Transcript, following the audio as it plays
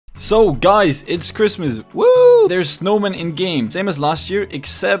So guys, it's Christmas. Woo! There's Snowman in game. Same as last year,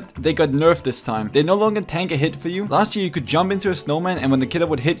 except they got nerfed this time. They no longer tank a hit for you. Last year you could jump into a snowman and when the killer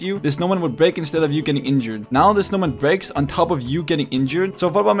would hit you, the snowman would break instead of you getting injured. Now the snowman breaks on top of you getting injured. So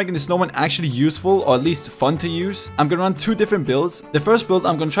I thought about making the snowman actually useful or at least fun to use. I'm gonna run two different builds. The first build,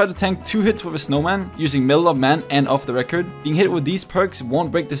 I'm gonna try to tank 2 hits with a snowman using middle of man and off the record. Being hit with these perks won't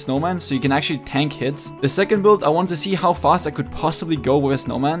break the snowman, so you can actually tank hits. The second build, I want to see how fast I could possibly go with a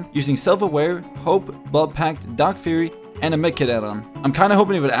snowman using self-aware, hope, blood pact, dark fury, and a medkit add-on. I'm kind of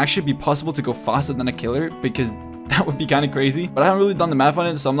hoping it would actually be possible to go faster than a killer because that would be kind of crazy, but I haven't really done the math on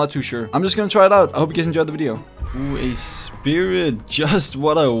it, so I'm not too sure. I'm just gonna try it out. I hope you guys enjoyed the video. Ooh, a spirit, just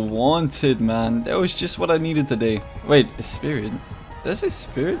what I wanted, man. That was just what I needed today. Wait, a spirit? Did I say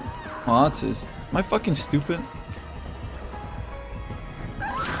spirit? Oh, that's it. Am I fucking stupid?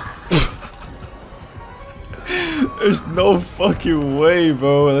 There's no fucking way,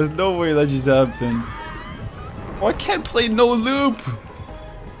 bro. There's no way that just happened. Oh, I can't play no loop.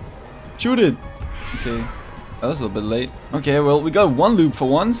 Shoot it. Okay. That was a little bit late. Okay, well, we got one loop for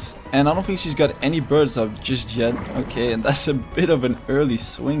once. And I don't think she's got any birds up just yet. Okay, and that's a bit of an early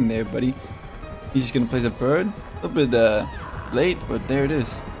swing there, buddy. He's just gonna place a bird. A little bit late, but there it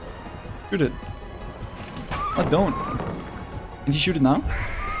is. Shoot it. Oh, don't. Can you shoot it now?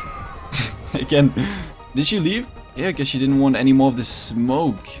 Again. Did she leave? Yeah, I guess she didn't want any more of the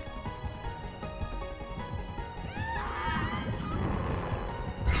smoke.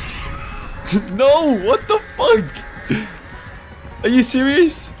 No! What the fuck? Are you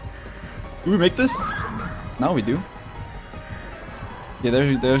serious? Do we make this? Now we do. Yeah,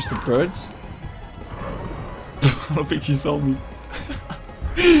 there's the birds. I don't think she saw me.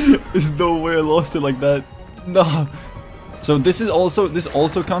 There's no way I lost it like that. No. So this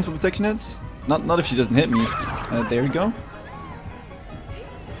also counts for protection hits? Not if she doesn't hit me. There we go.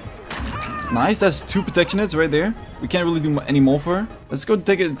 Nice, that's 2 protection hits right there. We can't really do any more for her. Let's go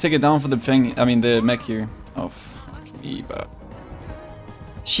take it down for the thing. I mean the mech here. Oh fuck me, bro.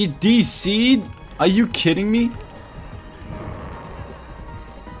 She DC'd? Are you kidding me?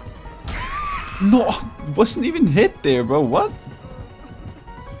 No, wasn't even hit there, bro. What?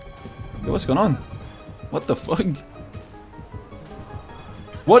 Yo, what's going on? What the fuck?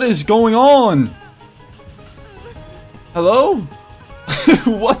 What is going on? Hello?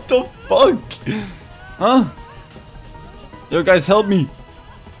 What the fuck? Huh? Yo guys, help me.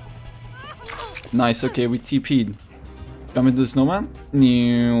 Nice, okay, we TP'd. Come into the snowman.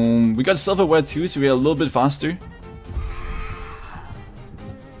 We got self-aware too, so we're a little bit faster.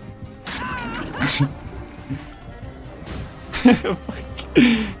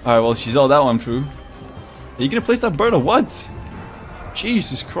 Alright, well, she saw that one through. Are you gonna place that bird or what?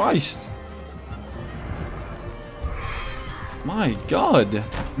 Jesus Christ. My god.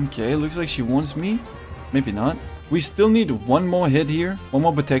 Okay, looks like she wants me. Maybe not. We still need one more hit here. One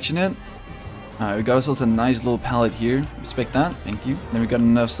more protection hit. Alright, we got ourselves a nice little pallet here. Respect that. Thank you. Then we got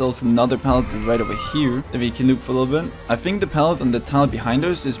ourselves another pallet right over here that we can loop for a little bit. I think the pallet on the tile behind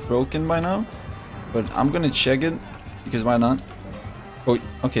us is broken by now. But I'm gonna check it. Because why not? Oh,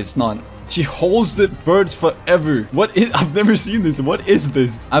 okay, it's not. She holds the birds forever. What is... I've never seen this. What is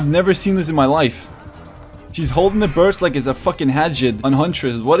this? I've never seen this in my life. She's holding the birds like it's a fucking Hadjid on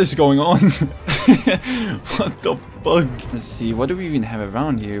Huntress. What is going on? What the fuck? Let's see. What do we even have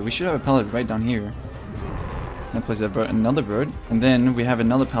around here? We should have a pallet right down here. I'm gonna place that bird, another bird. And then we have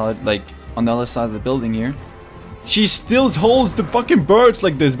another pallet like on the other side of the building here. She still holds the fucking birds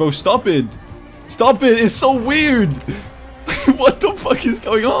like this, bro. Stop it. Stop it. It's so weird. What the fuck is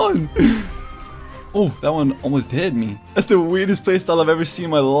going on? Oh, that one almost hit me. That's the weirdest playstyle I've ever seen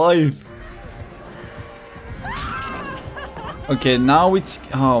in my life. Okay, now we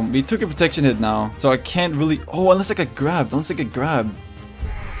took a protection hit now. So I can't really... Oh, unless I get grabbed. Unless I get grabbed.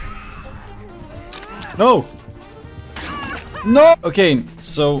 No! No! Okay,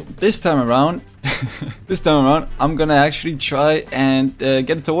 so this time around... I'm gonna actually try and get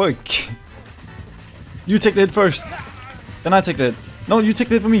it to work. You take the hit first. Then I take the hit. No, you take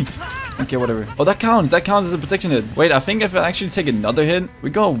the hit for me. Okay, whatever. Oh, that counts. That counts as a protection hit. Wait, I think if I actually take another hit,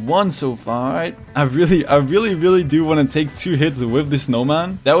 we got 1 so far, right? I really do want to take 2 hits with the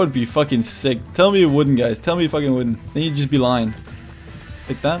snowman. That would be fucking sick. Tell me it wouldn't, guys. Tell me you fucking wouldn't. Then you'd just be lying.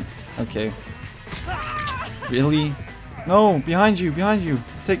 Like that? Okay. Really? No, behind you, behind you.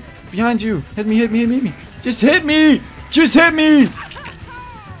 Take, behind you. Hit me, hit me, hit me, hit me. Just hit me! Just hit me!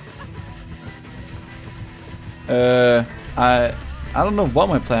 I don't know what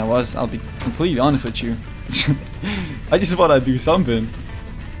my plan was. I'll be completely honest with you. I just thought I'd do something.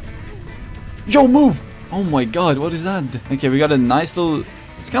 Yo, move! Oh my god, what is that? Okay, we got a nice little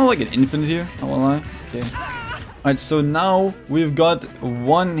It's kind of like an infinite here, I won't lie. Okay. Alright, so now we've got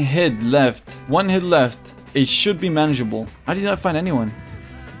one hit left. One hit left. It should be manageable. How did I not find anyone?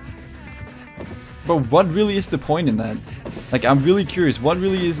 But what really is the point in that? Like, I'm really curious. What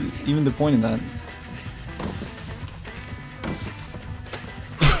really is even the point in that?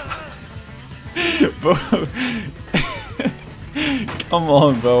 Bro. Come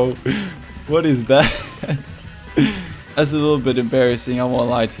on, bro. What is that? That's a little bit embarrassing. I won't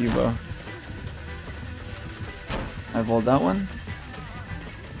lie to you, bro. I vault that one.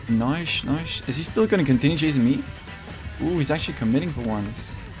 Nice, nice. Is he still going to continue chasing me? Ooh, he's actually committing for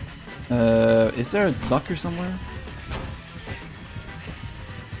once. Is there a locker somewhere?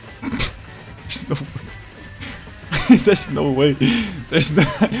 There's no way. There's no way. There's no...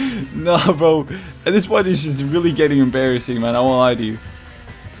 Nah, bro. At this point, it's just really getting embarrassing, man. I won't lie to you.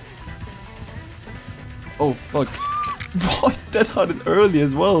 Oh, fuck. What? That happened early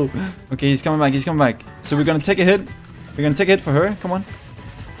as well. Okay, he's coming back. He's coming back. So we're going to take a hit. We're going to take a hit for her. Come on.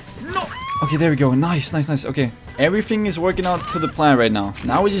 No! Okay, there we go. Nice, nice, nice. Okay. Everything is working out to the plan right now.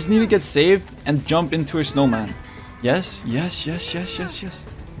 Now we just need to get saved and jump into a snowman. Yes, yes, yes, yes, yes, yes.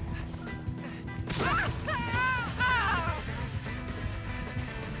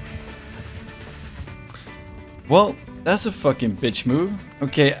 Well, that's a fucking bitch move.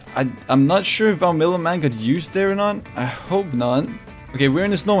 Okay, I'm not sure if our middleman got used there or not. I hope not. Okay, we're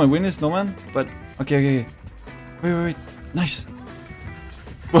in a snowman. We're in a snowman. But, okay, okay, okay. Wait, wait, wait. Nice.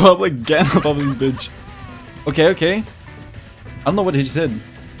 Bro, I'm like Gandalf of this bitch. Okay, okay. I don't know what he just said.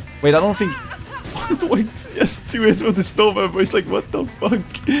 Wait, I don't think... Wait, yes, 2 hits with the snowman, but it's like, what the fuck?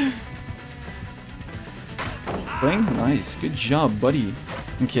 Swing? Nice. Good job, buddy.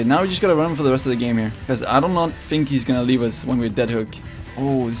 Okay, now we just gotta run for the rest of the game here. Because I do not think he's gonna leave us when we're dead hook.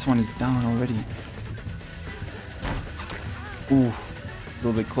 Oh, this one is down already. Ooh. It's a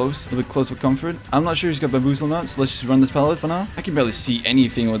little bit close. A little bit close for comfort. I'm not sure he's got bamboozle or not, so let's just run this pallet for now. I can barely see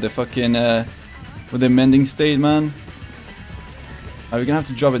anything with the fucking, with the mending state, man. We're gonna have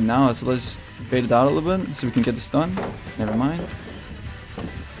to drop it now, so let's bait it out a little bit so we can get this done. Never mind.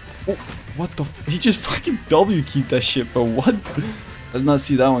 Oh, what the f— he just fucking W-keyed that shit, bro. What? I did not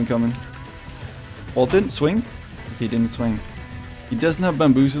see that one coming. Vaulted? Swing? Okay, he didn't swing. He doesn't have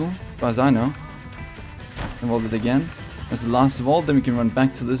bamboozle, as far as I know. And vaulted again. That's the last vault, then we can run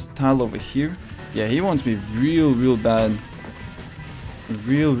back to this tile over here. Yeah, he wants me real, real bad.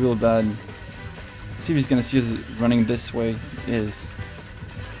 Real, real bad. Let's see if he's gonna see us running this way. He is.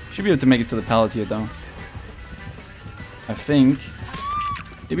 Should be able to make it to the pallet here, though. I think.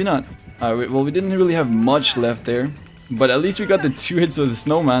 Maybe not. Well, we didn't really have much left there. But at least we got the 2 hits of the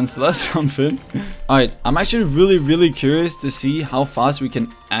snowman, so that's something. Alright, I'm actually really, really curious to see how fast we can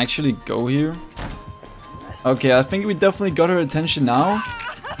actually go here. Okay, I think we definitely got her attention now.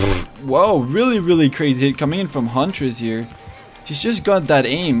 Whoa, really, really crazy hit coming in from Huntress here. She's just got that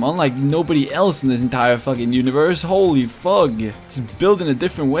aim, unlike nobody else in this entire fucking universe. Holy fuck. Just built in a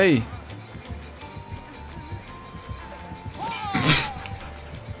different way.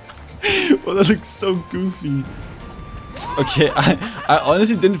 Well, that looks so goofy. Okay, I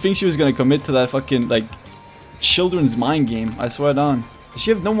honestly didn't think she was gonna commit to that fucking, like, children's mind game. I swear down. Does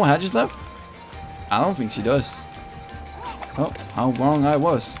she have no more hatches left? I don't think she does. Oh, how wrong I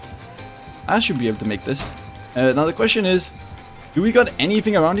was. I should be able to make this. Now the question is, do we got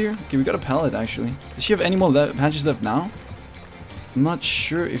anything around here? Okay, we got a pallet actually. Does she have any more hatches left now? I'm not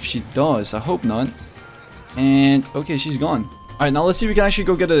sure if she does. I hope not. And okay, she's gone. All right, now let's see if we can actually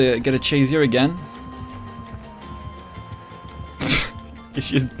go get a chase here again.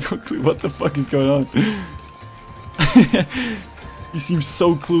 She has no clue what the fuck is going on. He seems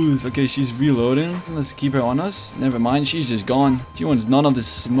so clueless. Okay, she's reloading. Let's keep her on us. Never mind, she's just gone. She wants none of this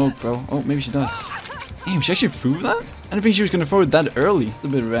smoke, bro. Oh, maybe she does. Damn, she actually threw that? I didn't think she was gonna throw it that early. A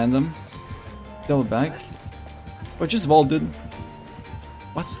little bit random. Double back. Or just vaulted.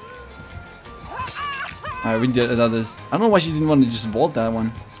 What? Alright, we did others. I don't know why she didn't want to just vault that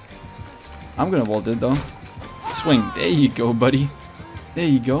one. I'm gonna vault it though. Swing. There you go, buddy. There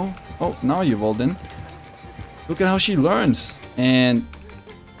you go. Oh, now you're vaulting. Look at how she learns. And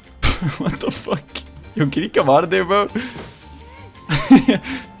what the fuck? Yo, can you come out of there, bro? Let's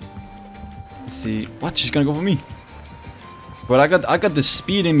see. What? She's gonna go for me. But I got the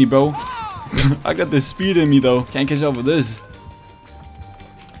speed in me, bro. I got the speed in me though. Can't catch up with this.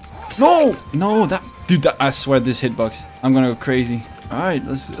 No! No, that dude, I swear this hitbox. I'm gonna go crazy. Alright,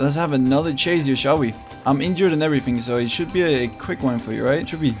 let's have another chase here, shall we? I'm injured and everything, so it should be a quick one for you, right? It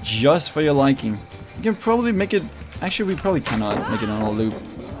should be just for your liking. You can probably make it... Actually, we probably cannot make it on a loop.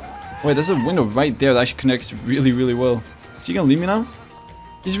 Wait, there's a window right there that actually connects really, really well. Is she gonna leave me now?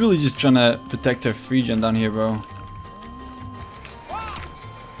 She's really just trying to protect her free gen down here, bro.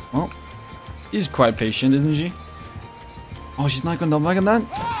 Well, she's quite patient, isn't she? Oh, she's not gonna double back on that?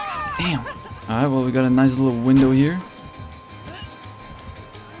 Damn. Alright, well, we got a nice little window here.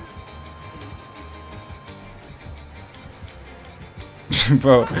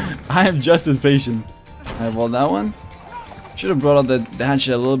 Bro, I am just as patient. Alright, well, that one. Should have brought out the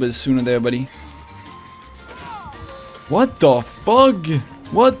hatchet a little bit sooner there, buddy. What the fuck?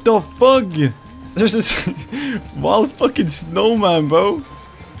 What the fuck? There's this wild fucking snowman, bro.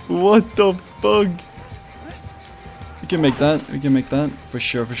 What the fuck? We can make that. We can make that. For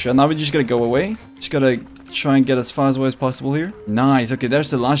sure, for sure. Now we just gotta go away. Just gotta try and get as far away as possible here. Nice. Okay,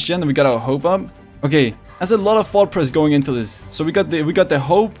 there's the last gen. Then we got our hope up. Okay, that's a lot of thought press going into this. So we got the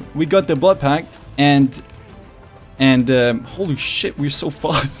hope, we got the blood pact, and holy shit, we're so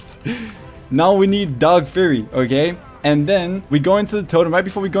fast. Now we need Dog Fury, okay? And then we go into the totem right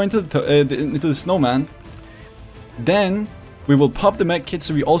before we go into the snowman. Then we will pop the med kit,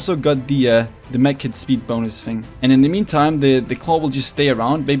 so we also got the med kit speed bonus thing. And in the meantime, the claw will just stay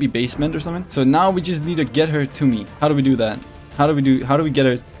around, maybe basement or something. So now we just need to get her to me. How do we do that? How do we get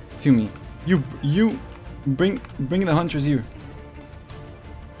her to me? You bring the hunters here.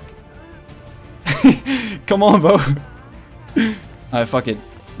 Come on, bro. Alright, fuck it.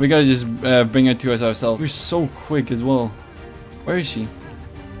 We gotta just bring her to us ourselves. We're so quick as well. Where is she?